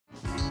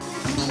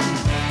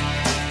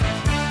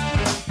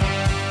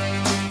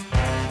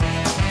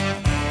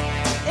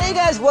Hey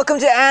guys, welcome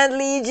to Ant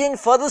Legion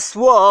for the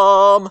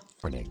Swarm.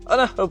 Oh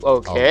no,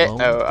 okay.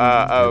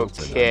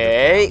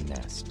 Okay.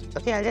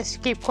 Okay, I'll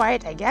just keep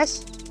quiet, I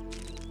guess.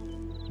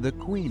 The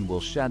queen will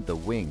shed the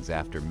wings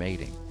after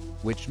mating,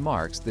 which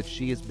marks that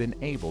she has been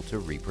able to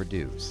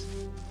reproduce.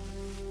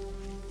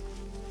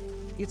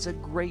 It's a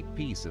great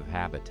piece of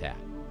habitat.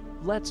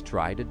 Let's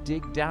try to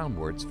dig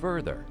downwards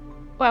further.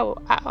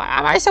 Well,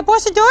 am I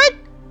supposed to do it?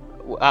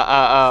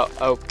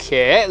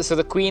 Okay. So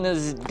the queen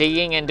is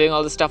digging and doing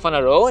all the stuff on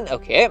her own.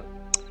 Okay.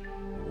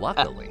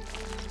 Luckily,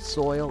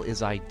 soil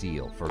is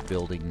ideal for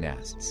building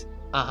nests.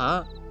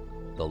 The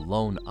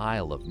lone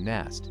Isle of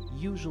Nest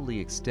usually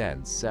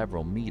extends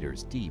several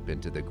meters deep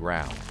into the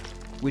ground,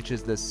 which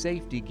is the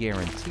safety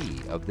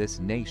guarantee of this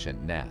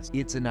nation nest.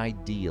 It's an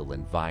ideal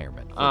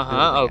environment for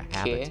building a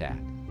habitat.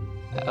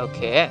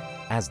 Okay.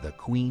 As the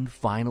queen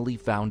finally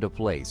found a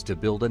place to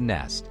build a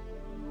nest,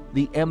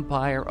 the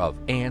empire of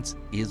ants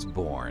is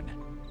born.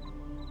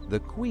 The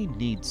queen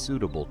needs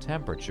suitable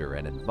temperature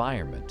and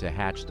environment to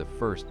hatch the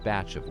first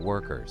batch of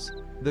workers.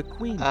 The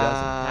queen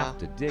doesn't have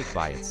to dig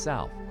by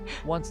itself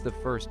once the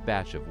first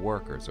batch of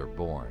workers are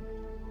born.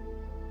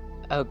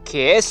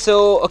 Okay,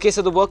 so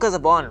the workers are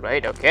born,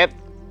 right? Okay.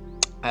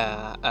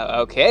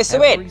 Okay,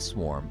 so Every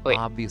swarm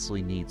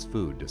obviously needs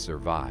food to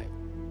survive,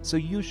 so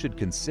you should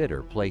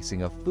consider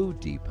placing a food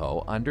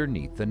depot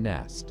underneath the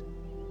nest.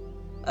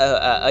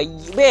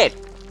 Wait.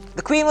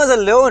 The queen was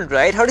alone,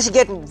 right? How did she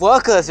get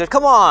workers, dude?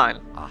 Come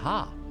on.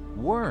 Aha!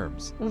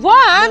 Worms! Worms?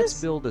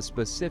 Let's build a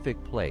specific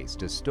place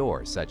to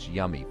store such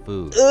yummy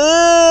food.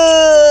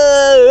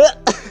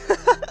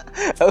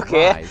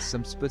 Okay. Try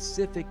some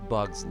specific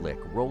bugs lick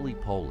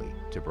roly-poly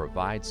to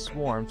provide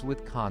swarms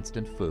with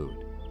constant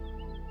food.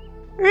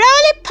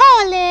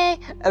 Roly-poly!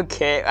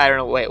 Okay, I don't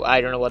know. Wait,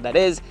 I don't know what that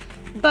is.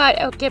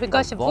 But, okay, we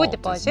got some food Is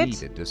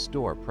deposits. needed to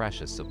store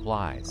precious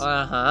supplies.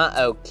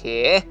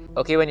 Okay.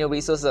 Okay, when your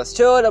resources are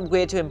stored,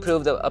 upgrade to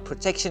improve the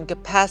protection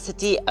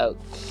capacity.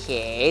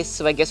 Okay,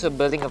 so I guess we're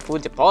building a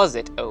food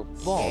deposit.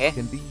 Vault Okay.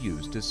 can be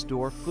used to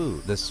store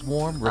food. The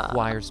swarm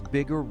requires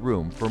bigger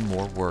room for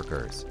more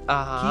workers.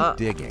 Keep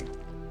digging.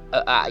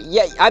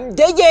 Yeah, I'm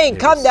digging. There's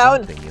Calm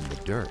down. something in the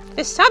dirt. What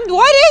is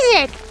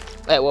it?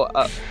 Wait, well,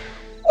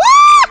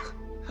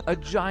 A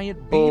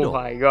giant beetle. oh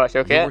my gosh,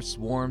 okay. Your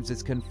swarms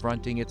is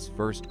confronting its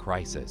first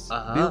crisis.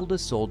 Build a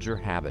soldier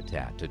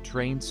habitat to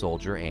train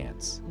soldier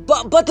ants.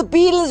 But the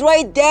beetle is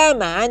right there,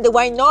 man. The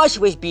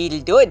rhinoceros beetle,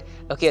 dude.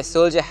 Okay,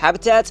 soldier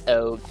habitats.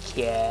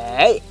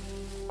 Okay.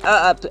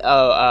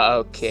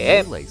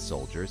 Okay. Melee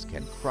soldiers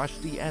can crush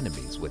the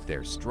enemies with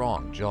their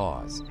strong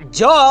jaws.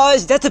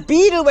 Jaws, that's a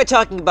beetle we're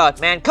talking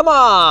about, man. Come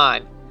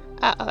on.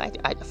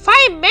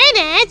 5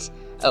 minutes?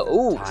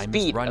 Time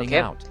speed. is running Okay.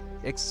 out.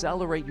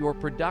 Accelerate your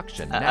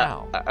production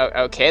now.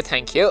 Okay,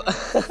 thank you.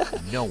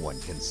 No one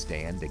can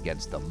stand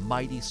against the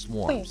mighty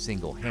swarm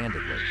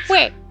single-handedly.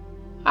 Wait,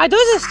 are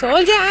those the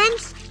soldier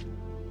ants?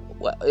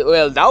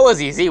 Well, that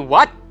was easy.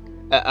 What?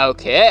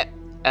 Okay.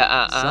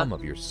 Some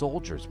of your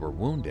soldiers were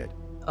wounded.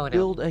 Oh no.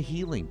 Build a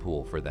healing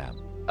pool for them.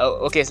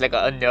 Oh, okay, it's like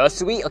a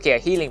nursery. Okay, a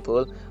healing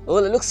pool. Oh,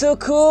 it looks so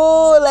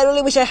cool. I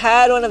really wish I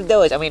had one of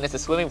those. I mean, it's a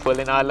swimming pool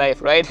in our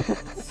life, right?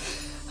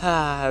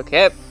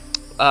 Okay.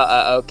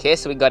 Okay,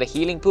 so we got a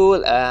healing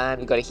pool,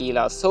 and we got to heal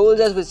our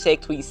soldiers, which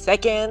take 3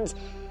 seconds.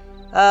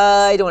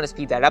 I don't want to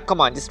speed that up.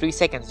 Come on, just 3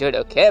 seconds, dude.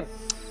 Okay.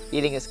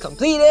 Healing is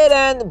completed,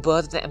 and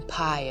birth of the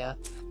empire.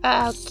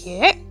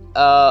 Okay.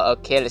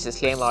 Okay, let's just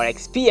claim our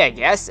XP, I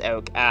guess.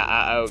 Okay.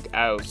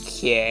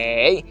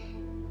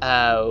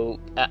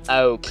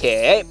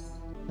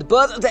 The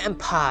birth of the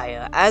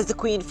empire. As the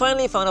queen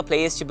finally found a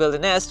place to build a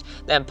nest,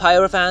 the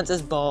empire of ants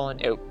is born.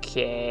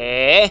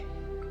 Okay.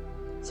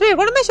 So wait,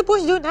 what am I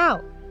supposed to do now?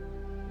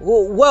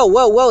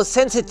 Whoa,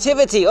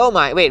 sensitivity. Oh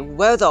my, wait,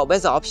 where's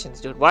the options,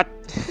 dude? What?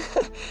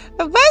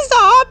 Where's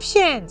the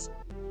options?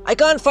 I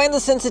can't find the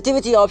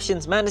sensitivity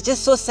options, man. It's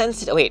just so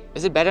sensitive. Wait,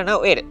 is it better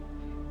now? Wait.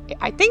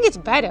 I think it's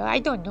better. I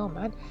don't know,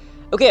 man.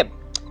 Okay.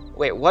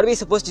 Wait, what are we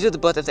supposed to do? The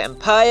birth of the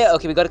empire?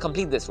 Okay, we gotta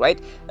complete this,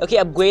 right? Okay,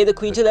 upgrade the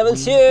queen to level 2.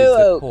 Is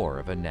the core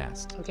of a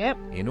nest. Okay.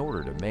 In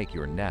order to make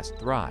your nest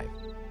thrive,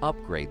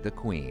 upgrade the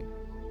queen.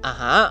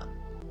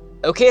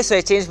 Okay, so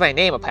I changed my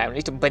name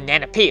apparently to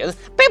Banana Peel.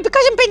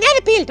 Because I'm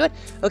Banana Peel, dude.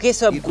 Okay,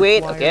 so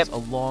upgrade. It requires a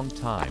long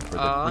time for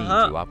the queen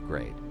to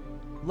upgrade.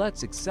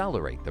 Let's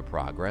accelerate the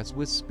progress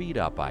with speed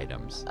up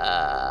items.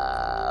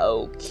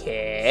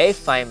 Okay,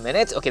 5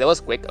 minutes. Okay, that was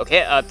quick.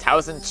 Okay,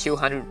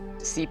 1200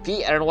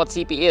 CP. I don't know what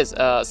CP is.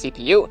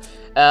 CPU.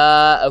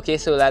 Okay,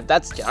 so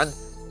that's done.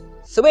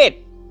 So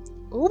wait.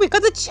 Ooh, we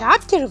got the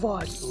chapter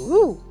reward.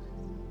 Ooh.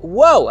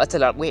 Whoa, that's a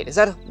lot. Wait,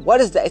 what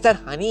is that? Is that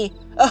honey?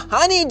 A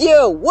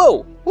honeydew!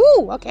 Whoa!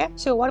 Ooh, okay.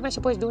 So what am I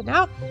supposed to do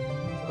now?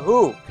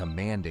 Ooh.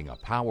 Commanding a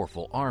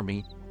powerful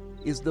army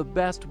is the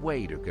best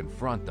way to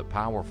confront the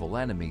powerful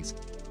enemies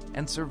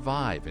and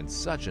survive in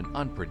such an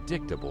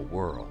unpredictable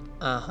world.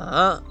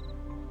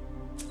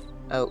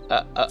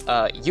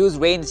 Use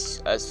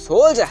ranged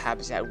soldier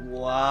habitat.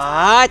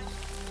 What?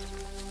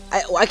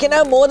 I can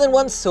have more than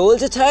one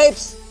soldier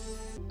types?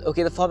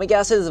 Okay, the formic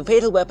acid is a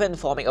fatal weapon.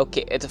 Forming.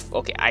 Okay,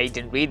 okay. I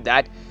didn't read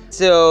that.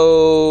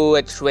 So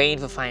train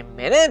for 5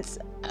 minutes.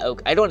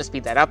 Okay, I don't want to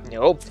speed that up.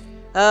 No.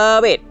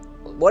 Wait.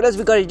 What else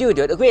we gotta do,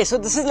 dude? Okay, so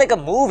this is like a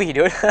movie,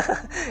 dude.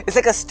 It's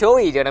like a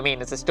story, dude. I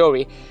mean, it's a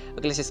story.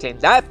 Okay, let's just claim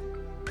that.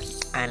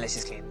 And let's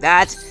just claim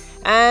that.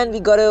 And we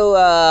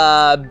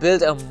gotta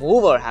build a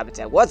mover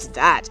habitat. What's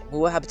that?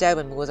 Mover habitat.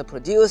 When movers are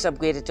produced,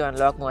 upgraded to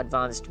unlock more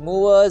advanced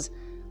movers.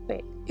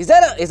 Wait, is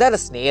that a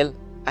snail?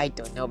 I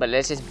don't know, but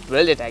let's just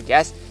build it, I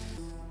guess.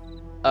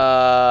 Okay,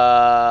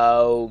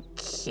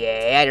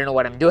 I don't know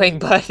what I'm doing,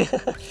 but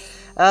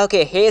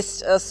okay,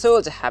 haste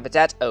soldier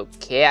habitat.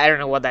 Okay, I don't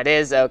know what that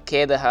is.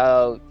 Okay, the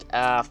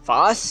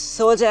fast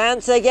soldier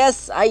ants, I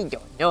guess. I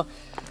don't know.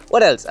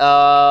 What else?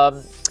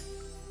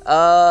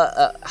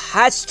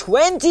 Hatch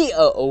 20.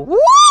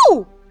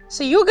 Woo!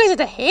 So you guys are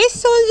the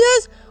haste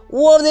soldiers?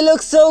 Whoa, they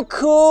look so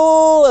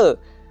cool.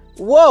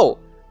 Whoa.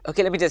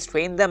 Okay, let me just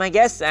train them, I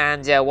guess.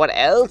 And what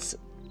else?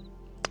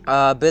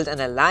 Build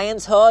an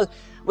alliance hall.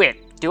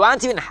 Wait, do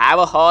ants even have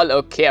a hall?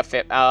 Okay,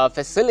 a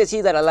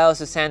facility that allows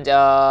to send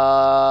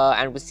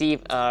and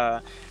receive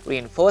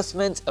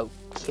reinforcements.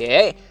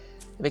 Okay,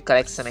 let me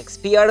collect some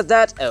XP out of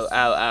that.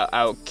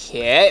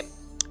 Okay.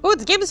 Oh,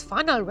 the game is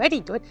fun already,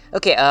 dude.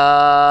 Okay,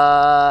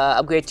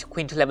 upgrade to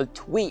queen to level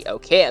 3.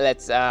 Okay,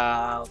 let's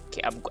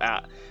okay,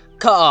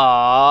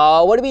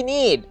 what do we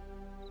need?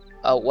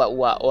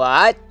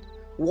 What?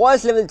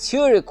 Walls level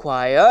 2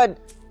 required.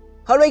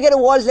 How do I get a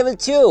walls level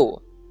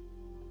 2?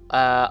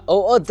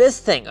 This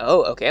thing.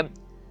 Oh, okay.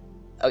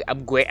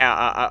 Upgrade.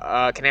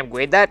 Can I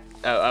upgrade that?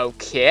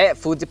 Okay.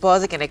 Food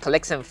deposit. Can I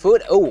collect some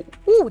food? Oh.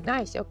 Ooh,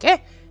 nice.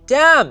 Okay.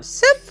 Damn.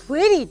 So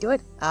pretty,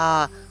 dude.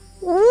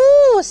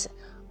 Ooh.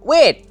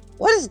 Wait.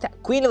 What is that?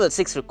 Queen level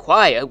 6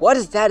 required. What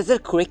is that? Is that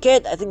a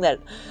cricket? I think that.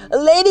 A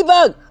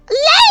ladybug.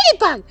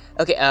 Ladybug.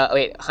 Okay.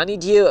 Wait.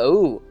 Honeydew.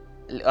 Oh.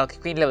 Okay.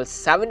 Queen level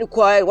 7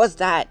 required. What's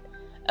that?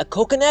 A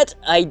coconut?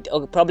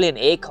 Probably an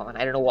acorn.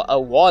 I don't know what. A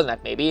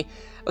walnut maybe.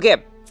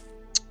 Okay.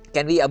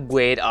 Can we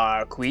upgrade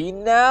our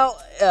queen now?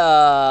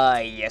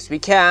 Yes we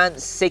can.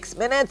 6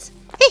 minutes.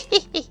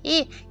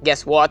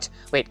 Guess what?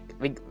 Wait,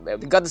 we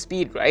got the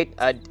speed, right?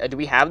 Do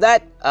we have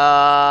that?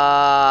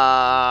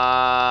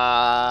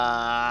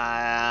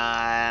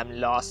 I'm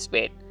lost.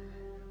 Wait,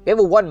 we have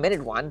a 1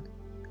 minute one.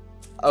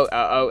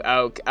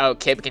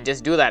 Okay, we can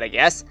just do that, I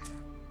guess.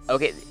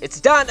 Okay,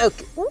 it's done.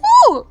 Okay.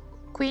 Woo!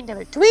 Queen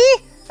level 3.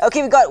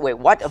 Okay, we got. Wait,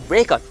 what? A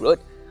breakout route?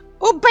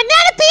 Oh,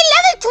 banana peel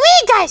level 3,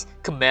 guys!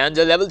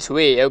 Commander level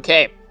 3,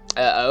 okay.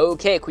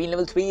 Okay, Queen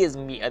level 3 is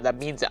me. That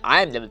means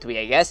I'm level 3,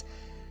 I guess.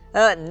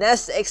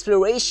 Nest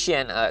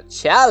exploration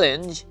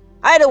challenge.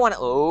 I don't want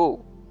to.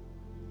 Oh.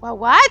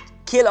 What?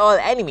 Kill all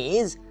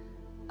enemies.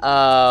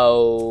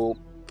 Okay.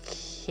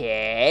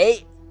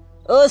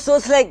 Oh, so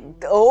it's like.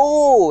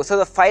 Oh, so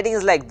the fighting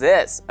is like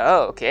this.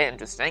 Oh, okay,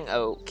 interesting.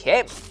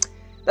 Okay.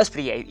 That's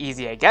pretty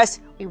easy, I guess.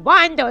 We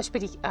won. That was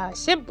pretty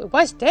simple.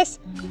 What's this?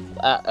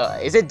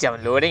 Is it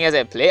downloading as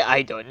I play?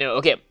 I don't know.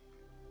 Okay.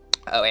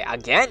 Oh, wait,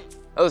 again?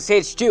 Oh,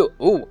 Sage 2.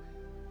 Ooh.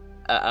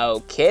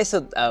 Okay,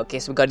 so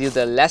we gotta do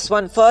the last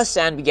one first,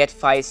 and we get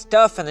 5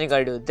 stuff, and then we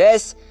gotta do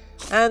this,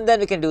 and then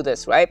we can do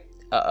this, right?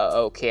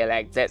 Okay,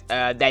 like that.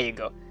 There you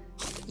go.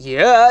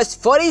 Yes,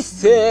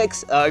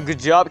 46. Good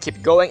job.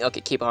 Keep going.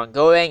 Okay, keep on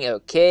going.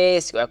 Okay,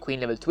 so Queen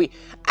level 3.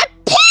 A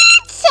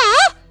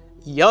pizza!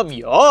 Yum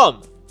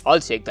yum. I'll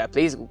take that,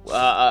 please.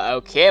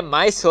 Okay,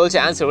 my soldier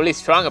ants are really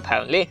strong,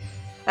 apparently.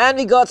 And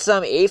we got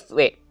some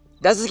wait,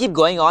 does this keep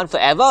going on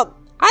forever?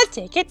 I'll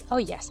take it. Oh,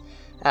 yes.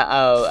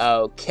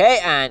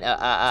 Okay, and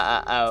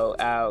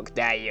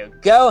there you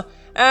go.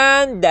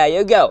 And there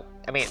you go.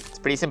 I mean, it's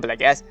pretty simple, I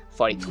guess.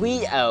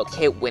 43,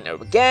 okay, winner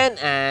again.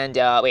 And,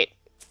 wait,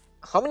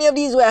 how many of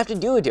these do I have to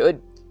do,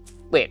 dude?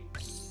 Wait,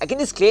 I can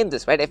just claim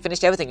this, right? I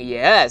finished everything.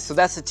 Yeah, so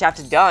that's the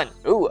chapter done.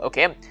 Ooh,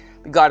 okay.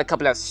 We got a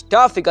couple of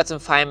stuff. We got some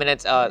 5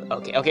 minutes.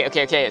 Okay.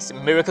 It's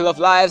Miracle of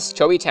Lives.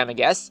 Story time, I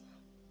guess.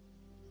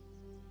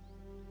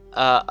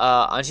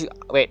 Aren't you?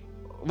 Wait,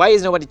 why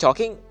is nobody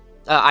talking?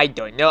 I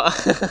don't know.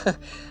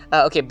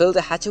 Okay, build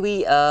a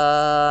hatchery.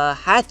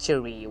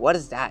 Hatchery. What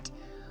is that?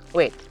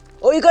 Wait.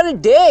 Oh, you gotta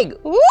dig.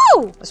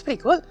 Ooh, that's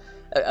pretty cool.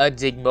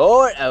 Dig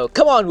more. Oh,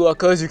 come on,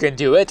 workers, you can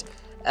do it.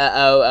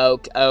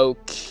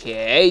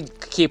 Okay.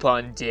 Keep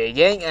on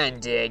digging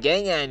and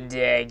digging and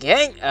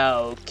digging.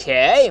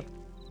 Okay.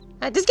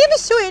 This game is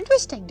so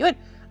interesting, dude.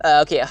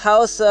 Okay, a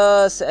house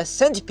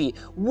centipede.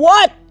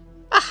 What?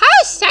 A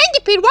house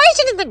centipede? Why is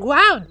it in the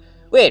ground?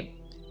 Wait.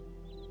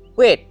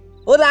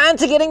 Oh, the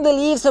ants are getting the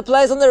leaf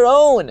supplies on their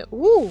own.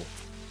 Ooh.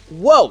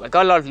 Whoa, I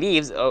got a lot of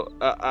leaves. Okay,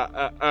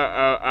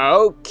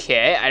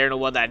 I don't know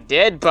what that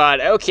did,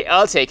 but okay,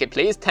 I'll take it,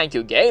 please. Thank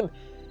you, game.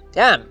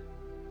 Damn.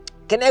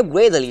 Can I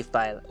upgrade the leaf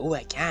pile? Oh,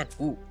 I can.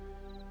 Ooh.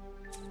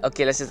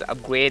 Okay, let's just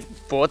upgrade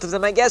both of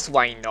them, I guess.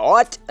 Why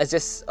not? Let's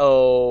just...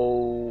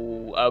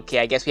 Oh... Okay,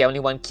 I guess we have only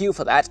 1 queue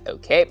for that.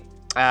 Okay.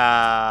 3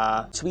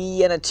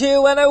 and a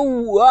 2 and a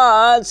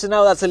 1. So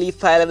now that's a leaf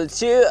pile level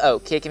 2.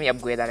 Okay, can we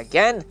upgrade that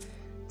again?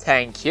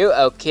 Thank you.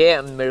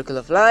 Okay, Miracle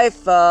of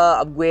Life.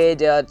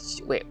 Upgrade...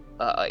 wait.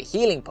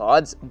 healing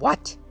pods.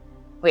 What?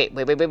 Wait.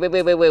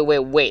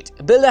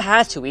 Build a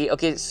hatchery.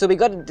 Okay, so we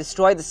gotta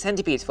destroy the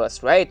centipedes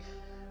first, right?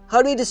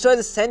 How do we destroy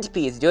the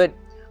centipedes, dude?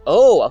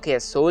 Oh, okay,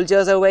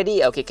 soldiers are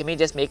ready. Okay, can we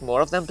just make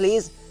more of them,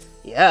 please?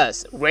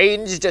 Yes,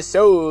 ranged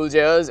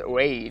soldiers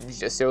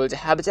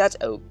habitat.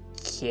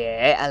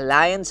 Okay,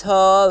 Alliance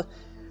Hall.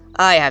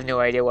 I have no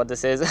idea what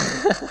this is.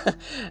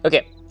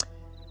 Okay,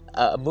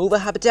 mover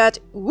habitat.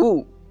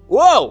 Ooh,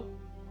 whoa!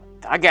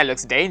 That guy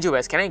looks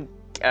dangerous. Can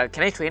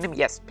I train him?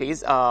 Yes,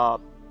 please.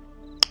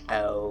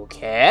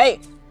 Okay.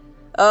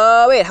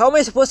 Wait, how am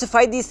I supposed to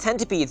fight these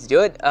centipedes,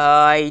 dude?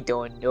 I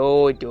don't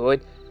know,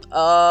 dude.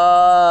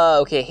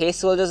 Okay, hay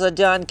soldiers are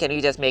done. Can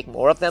you just make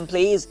more of them,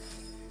 please?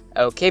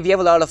 Okay, we have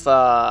a lot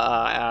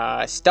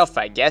of stuff,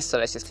 I guess, so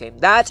let's just claim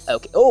that.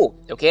 Okay, oh,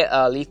 okay,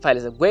 leaf pile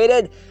is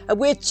upgraded.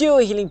 Upgrade 2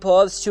 healing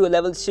pods to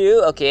level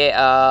 2. Okay,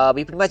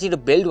 we pretty much need to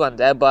build one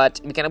there,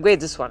 but we can upgrade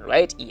this one,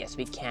 right? Yes,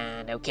 we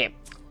can. Okay,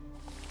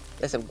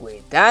 let's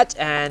upgrade that.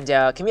 And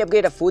can we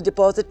upgrade a food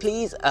deposit,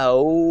 please?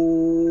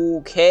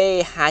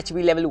 Okay,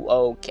 hatchery level.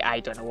 Okay,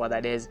 I don't know what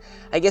that is.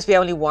 I guess we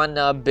have only one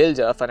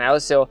builder for now,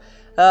 so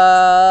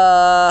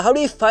how do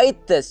we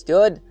fight this,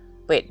 dude?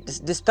 Wait,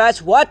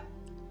 dispatch what?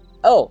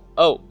 Oh,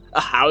 a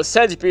house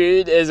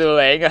centipede is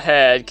laying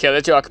ahead. Kill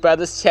it to occupy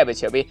this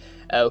chubby.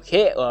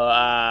 Okay,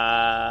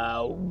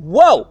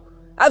 whoa!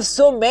 I have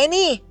so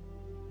many?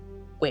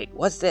 Wait,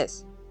 what's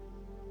this?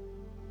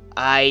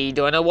 I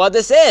don't know what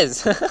this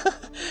is.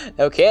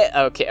 Okay,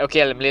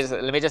 let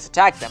me just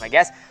attack them, I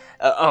guess.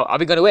 Are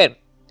we gonna win?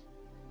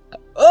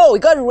 Oh, we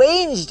got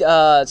ranged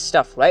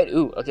stuff, right?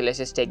 Ooh, okay, let's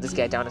just take this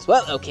guy down as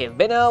well. Okay,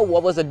 winner,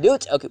 what was the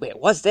loot? Okay, wait,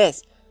 what's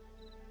this?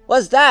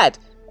 What's that?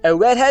 A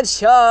redhead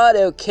shot.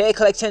 Okay,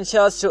 collect 10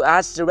 shots to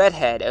add to the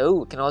redhead.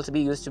 Oh, it can also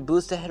be used to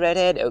boost the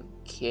redhead.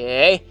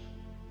 Okay.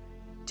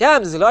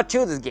 Damn, there's a lot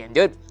to this game,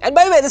 dude. And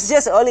by the way, this is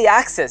just early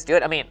access,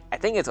 dude. I mean, I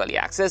think it's early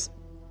access.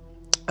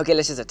 Okay,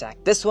 let's just attack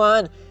this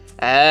one.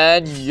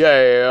 And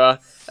yeah.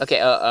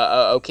 Okay,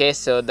 okay,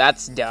 so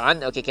that's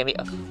done. Okay, can we...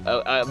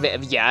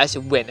 yes,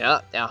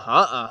 winner.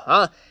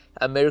 A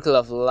miracle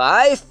of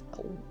life.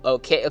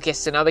 Okay,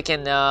 so now we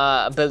can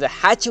build a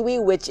hatchery,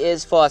 which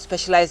is for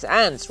specialized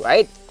ants,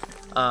 right?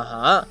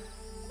 What?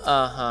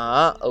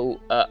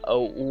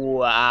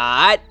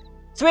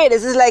 So wait,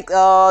 is this like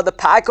the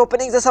pack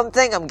openings or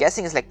something? I'm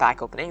guessing it's like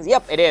pack openings.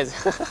 Yep, it is.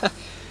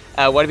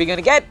 What are we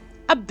gonna get?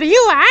 A blue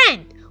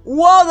ant.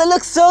 Whoa, that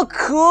looks so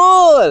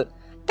cool.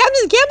 Damn,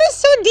 this game is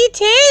so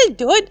detailed,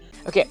 dude.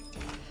 Okay.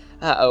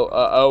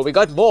 We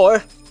got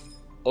more.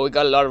 Oh, we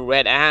got a lot of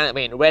red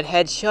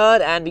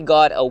headshot, and we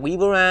got a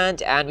weaver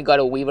ant, and we got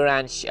a weaver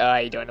ant.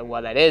 I don't know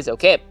what that is.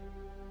 Okay.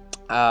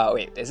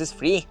 Wait, is this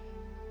free?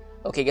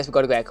 Okay, guess we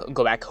gotta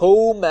go back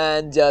home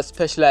and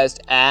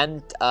specialized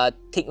ant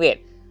thing.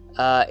 Wait,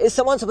 is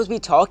someone supposed to be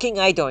talking?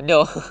 I don't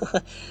know.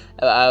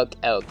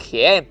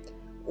 Okay.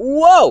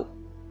 Whoa!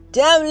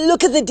 Damn,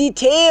 look at the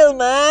detail,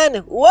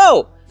 man.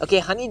 Whoa! Okay,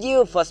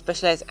 honeydew for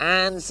specialized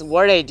ants.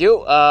 What did I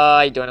do?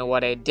 I don't know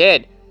what I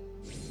did.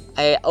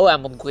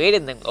 I'm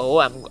upgrading them.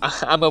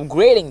 I'm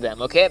upgrading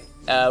them. Okay.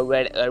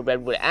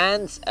 Redwood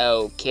ants.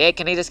 Okay,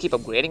 can I just keep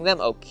upgrading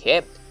them?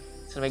 Okay.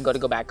 So we gotta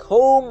go back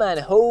home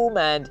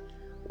and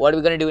what are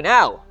we gonna do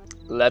now?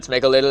 Let's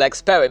make a little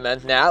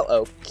experiment now.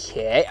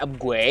 Okay,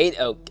 upgrade.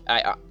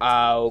 Okay.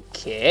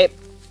 Okay.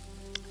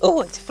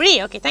 Oh, it's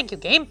free. Okay, thank you,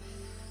 game.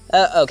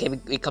 Okay,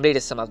 we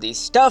completed some of these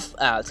stuff.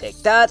 I'll take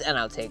that, and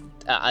I'll take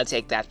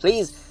that,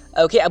 please.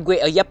 Okay,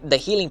 upgrade. Yep, the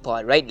healing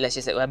pod, right? Let's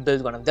just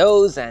build one of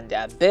those and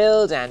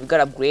build, and we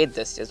gotta upgrade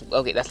this.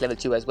 Okay, that's level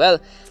 2 as well.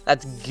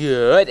 That's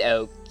good.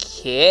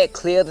 Okay,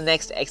 clear the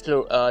next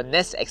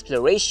nest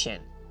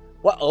exploration.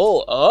 What?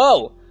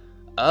 Oh.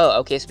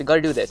 Okay, so we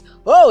gotta do this.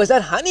 Oh, is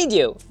that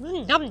honeydew?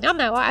 Nom.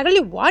 I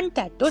really want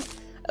that, dude.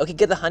 Okay,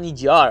 get the honey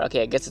jar.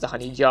 Okay, I guess it's a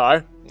honey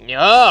jar.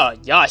 Oh,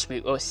 gosh,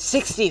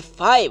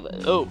 65.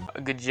 Oh,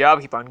 good job.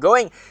 Keep on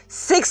going.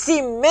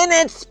 60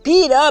 minutes.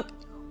 Speed up.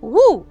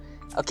 Woo.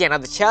 Okay,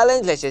 another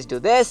challenge. Let's just do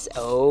this.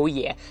 Oh,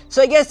 yeah.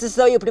 So I guess this is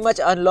how you pretty much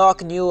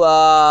unlock new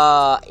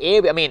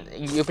area. I mean,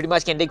 you pretty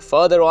much can dig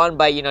further on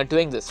by,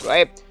 doing this,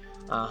 right?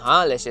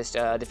 Let's just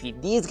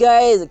defeat these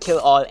guys, kill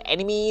all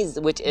enemies,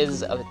 which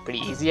is pretty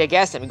easy, I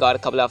guess. And we got a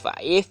couple of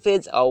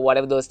aphids or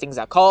whatever those things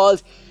are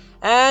called.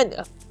 And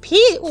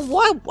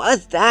what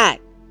was that?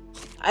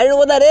 I don't know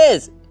what that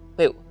is.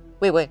 Wait.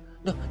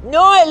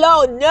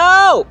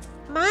 No!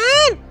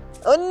 Man!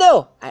 Oh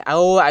no!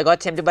 I got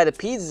tempted by the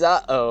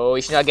pizza. Oh,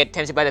 you should not get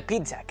tempted by the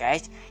pizza,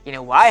 guys. You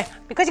know why?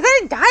 Because you're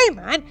gonna die,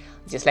 man.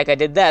 Just like I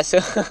did that, so...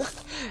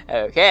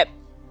 Okay.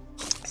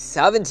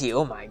 70.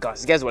 Oh my gosh,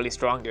 this guy's really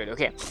strong, dude.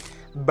 Okay.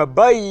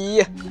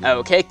 Bye-bye.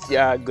 Okay,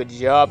 good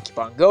job. Keep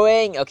on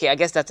going. Okay, I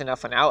guess that's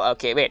enough for now.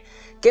 Okay, wait.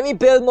 Can we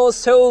build more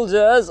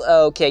soldiers?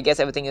 Okay, I guess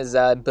everything is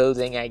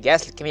building, I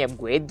guess. Can we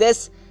upgrade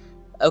this?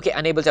 Okay,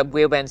 unable to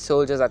upgrade when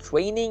soldiers are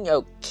training.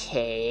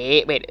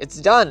 Okay, wait, it's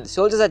done.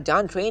 Soldiers are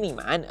done training,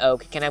 man.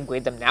 Okay, can I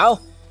upgrade them now?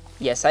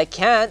 Yes, I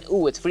can.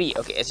 Ooh, it's free.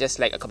 Okay, it's just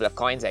like a couple of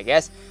coins, I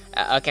guess.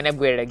 Can I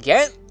upgrade it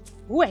again?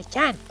 Ooh, I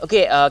can.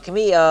 Okay, can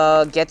we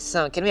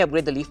can we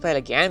upgrade the leaf pile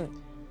again?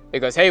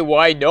 Because hey,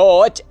 why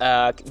not?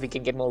 We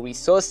can get more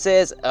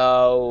resources.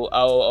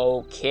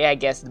 Okay, I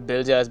guess the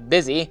builder is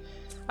busy.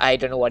 I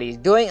don't know what he's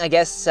doing. I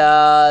guess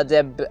I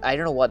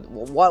don't know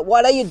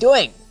what are you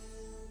doing?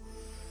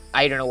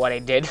 I don't know what I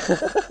did.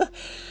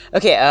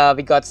 Okay,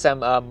 we got some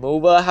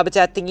mover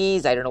habitat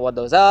thingies. I don't know what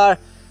those are.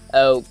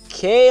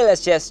 Okay,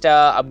 let's just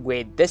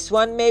upgrade this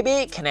one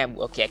maybe.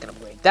 Okay, I can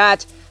upgrade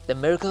that. The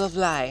miracle of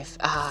life.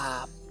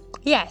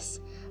 Yes.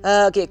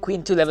 Okay,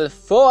 Queen to level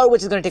 4,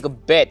 which is gonna take a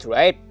bit,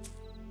 right?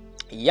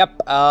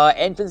 Yep.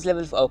 Entrance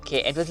level.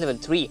 Okay, entrance level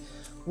 3.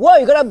 Whoa,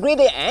 you gotta upgrade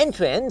the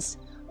entrance.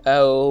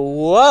 Oh,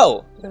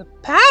 whoa. The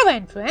power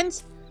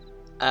entrance.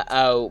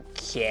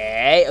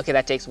 Okay. Okay,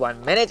 that takes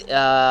 1 minute.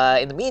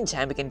 In the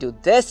meantime, we can do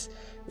this.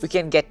 We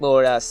can get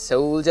more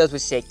soldiers,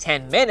 which take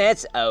 10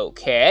 minutes.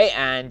 Okay,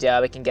 and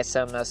we can get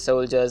some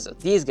soldiers.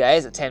 These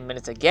guys, 10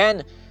 minutes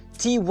again.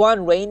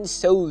 T1 range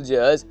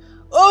soldiers.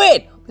 Oh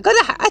wait, We got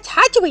a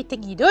hatchery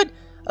thingy, dude.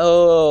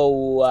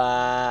 Oh.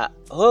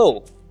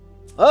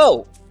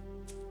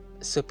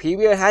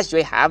 Superior hatch. Do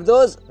I have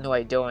those? No,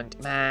 I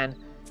don't, man.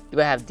 Do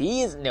I have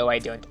these? No, I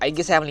don't. I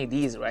guess I have only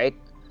these, right?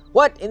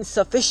 What?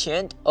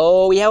 Insufficient?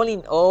 We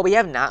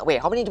have not.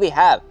 Wait, how many do we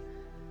have?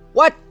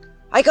 What?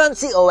 I can't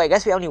see. I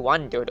guess we have only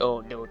one, dude.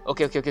 Oh, no.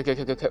 Okay.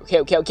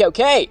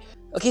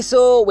 Okay,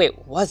 so, wait,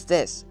 what's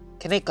this?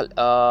 Can I,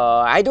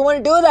 I don't want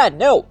to do that,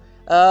 no.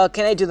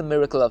 Can I do the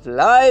miracle of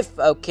life?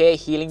 Okay,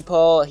 healing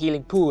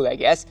pool, I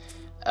guess.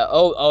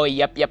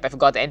 Yep, I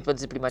forgot the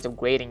entrance is pretty much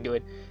upgrading,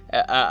 dude.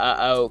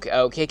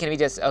 Okay, can we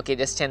just,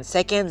 just 10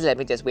 seconds, let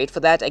me just wait for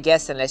that, I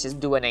guess, and let's just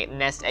do a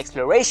nest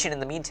exploration in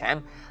the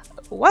meantime.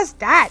 What's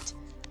that?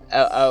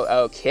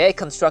 Okay,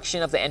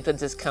 construction of the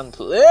entrance is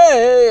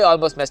complete.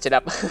 Almost messed it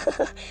up.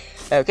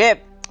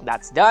 Okay,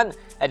 that's done,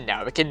 and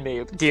now we can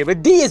deal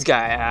with these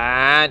guys,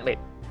 and wait.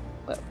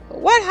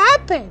 What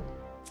happened?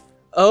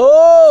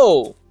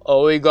 You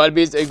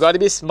gotta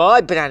be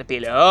smart, Banana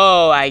Peel.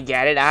 I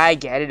get it,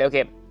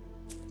 okay.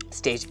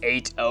 Stage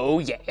 8, oh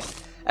yeah.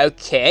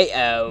 Okay,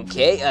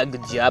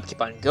 good job,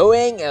 keep on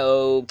going.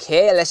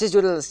 Okay, let's just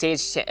do the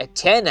stage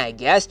 10, I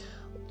guess.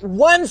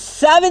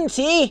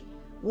 170?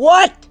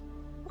 What?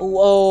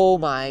 Oh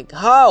my,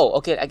 how?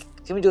 Okay,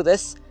 can we do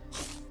this?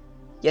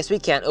 Yes, we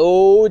can.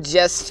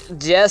 Just,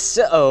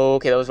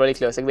 okay, that was really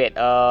close. Like, wait,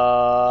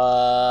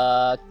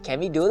 can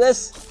we do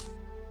this?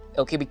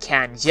 Okay, we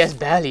can, just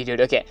barely,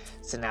 dude. Okay,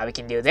 so now we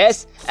can do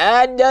this,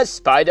 and the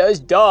spider's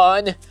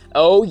done.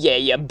 Oh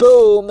yeah,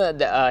 boom.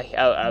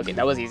 Okay,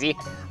 that was easy.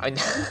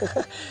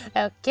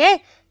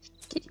 Okay,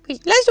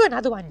 let's do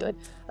another one, dude.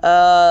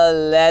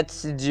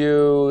 Let's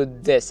do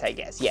this, I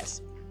guess. Yes,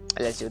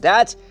 let's do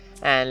that,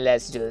 and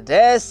let's do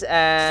this,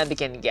 and we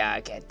can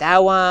get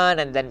that one,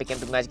 and then we can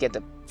pretty much get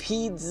the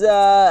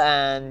pizza,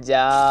 and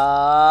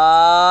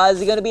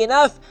is it gonna be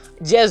enough?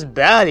 Just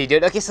barely,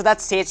 dude. Okay, so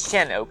that's stage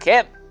 10.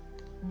 Okay,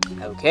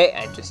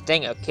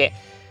 interesting. Okay,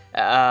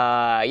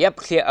 yep,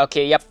 clear.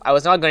 Okay, yep, I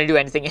was not going to do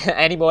anything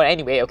anymore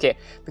anyway. Okay,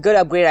 we got to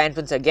upgrade our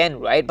entrance again,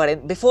 right?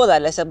 But before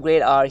that, let's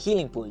upgrade our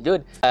healing pool,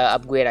 dude.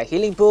 Upgrade our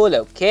healing pool.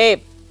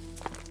 Okay,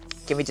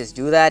 can we just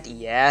do that?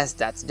 Yes,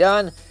 that's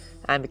done,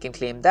 and we can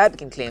claim that. We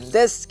can claim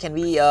this. Can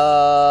we what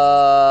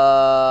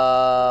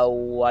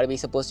are we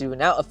supposed to do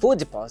now? A food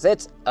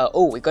deposit.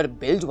 We got to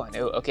build one.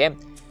 Okay,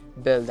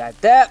 build that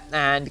there,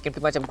 and we can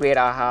pretty much upgrade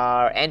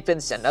our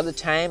entrance another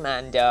time.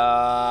 And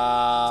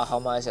how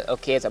much?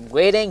 Okay, it's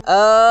upgrading.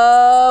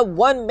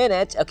 1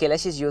 minute. Okay,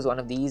 let's just use one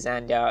of these,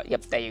 and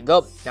yep, there you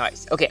go.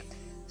 Nice. Okay,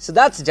 so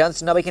that's done.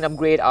 So now we can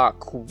upgrade our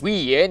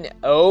queen.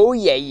 Oh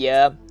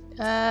yeah.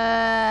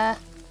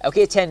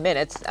 Okay, 10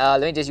 minutes.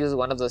 Let me just use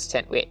one of those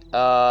 10. Wait.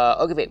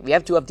 Okay, wait. We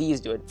have 2 of these,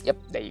 dude. Yep,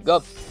 there you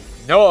go.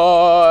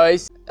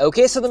 Nice.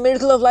 Okay, so the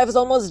miracle of life is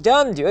almost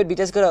done, dude. We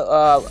just gotta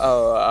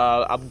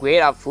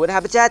upgrade our food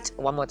habitat.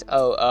 One more.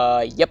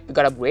 Yep, we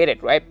gotta upgrade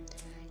it, right?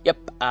 Yep,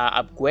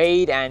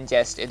 upgrade and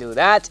just do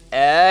that.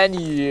 And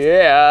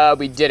yeah,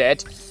 we did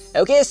it.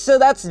 Okay, so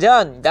that's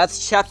done.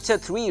 That's chapter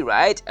 3,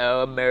 right?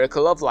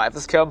 Miracle of life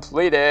is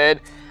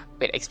completed.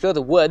 Wait, explore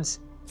the woods.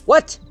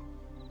 What?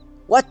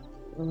 What?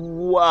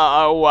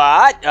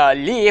 What?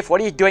 Leaf,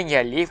 what are you doing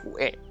here, Leaf?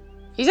 Wait.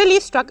 He's a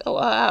leaf struck.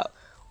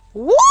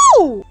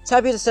 Woo!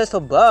 Type here to search for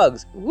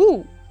bugs.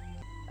 Woo!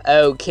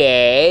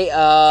 Okay,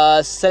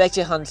 select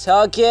your hunt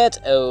target.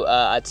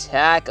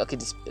 Attack. Okay,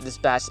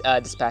 dispatch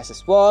the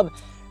swarm.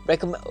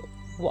 Recommend.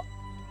 What?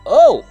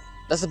 Oh,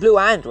 that's the blue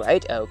ant,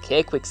 right?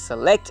 Okay, quick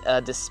select.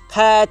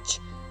 Dispatch.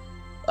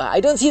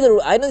 I don't see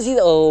the.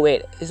 Oh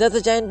wait, is that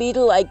the giant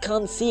beetle? I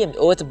can't see him.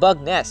 Oh, it's a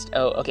bug nest.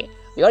 Oh, okay.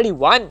 We already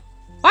won.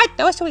 What?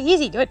 That was so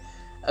easy, dude.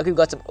 Okay, we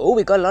got some. Oh,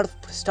 we got a lot of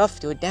stuff,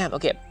 dude. Damn.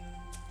 Okay,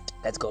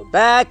 let's go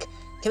back.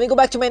 Can we go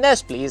back to my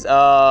nest, please?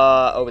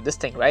 With this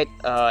thing, right?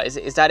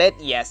 Is that it?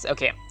 Yes,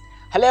 okay.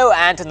 Hello,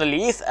 ant on the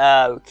leaf.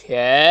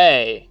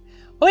 Okay.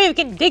 Wait, we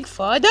can dig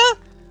further?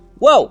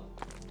 Whoa.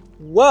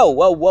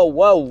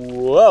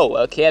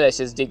 Okay, let's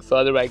just dig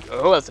further. Like,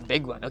 oh, that's a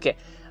big one. Okay.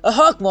 A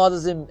hawk moth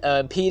is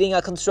impeding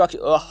our construction.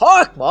 A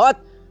hawk moth?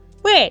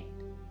 Wait,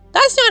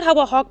 That's not how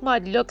a hawk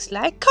mod looks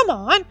like. Come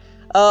on.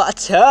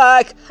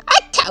 Attack!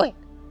 Attack it.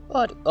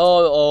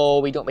 Oh,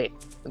 we don't wait.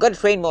 We gotta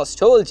train more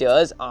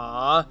soldiers.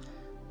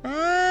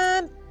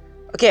 Man.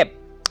 Okay.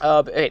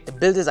 Wait, the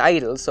build is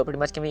idle, so pretty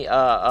much can we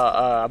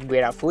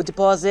upgrade our food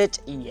deposit?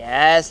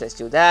 Yes, let's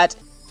do that.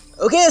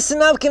 Okay, so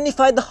now can we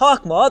fight the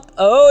hawk moth?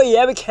 Oh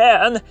yeah, we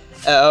can.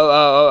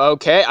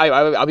 Okay,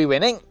 I'll be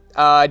winning.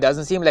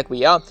 Doesn't seem like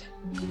we are.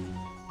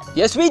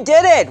 Yes, we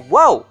did it.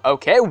 Whoa.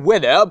 Okay,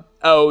 winner.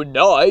 Oh,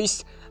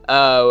 nice.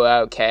 Oh,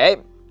 okay.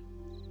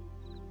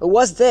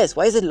 What's this?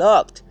 Why is it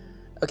locked?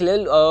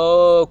 Okay,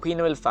 Queen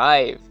level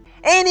 5.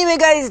 Anyway,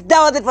 guys, that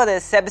was it for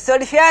this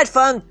episode. If you had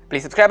fun,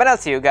 please subscribe and I'll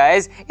see you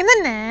guys In the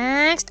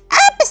next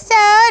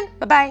episode.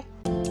 Bye-bye.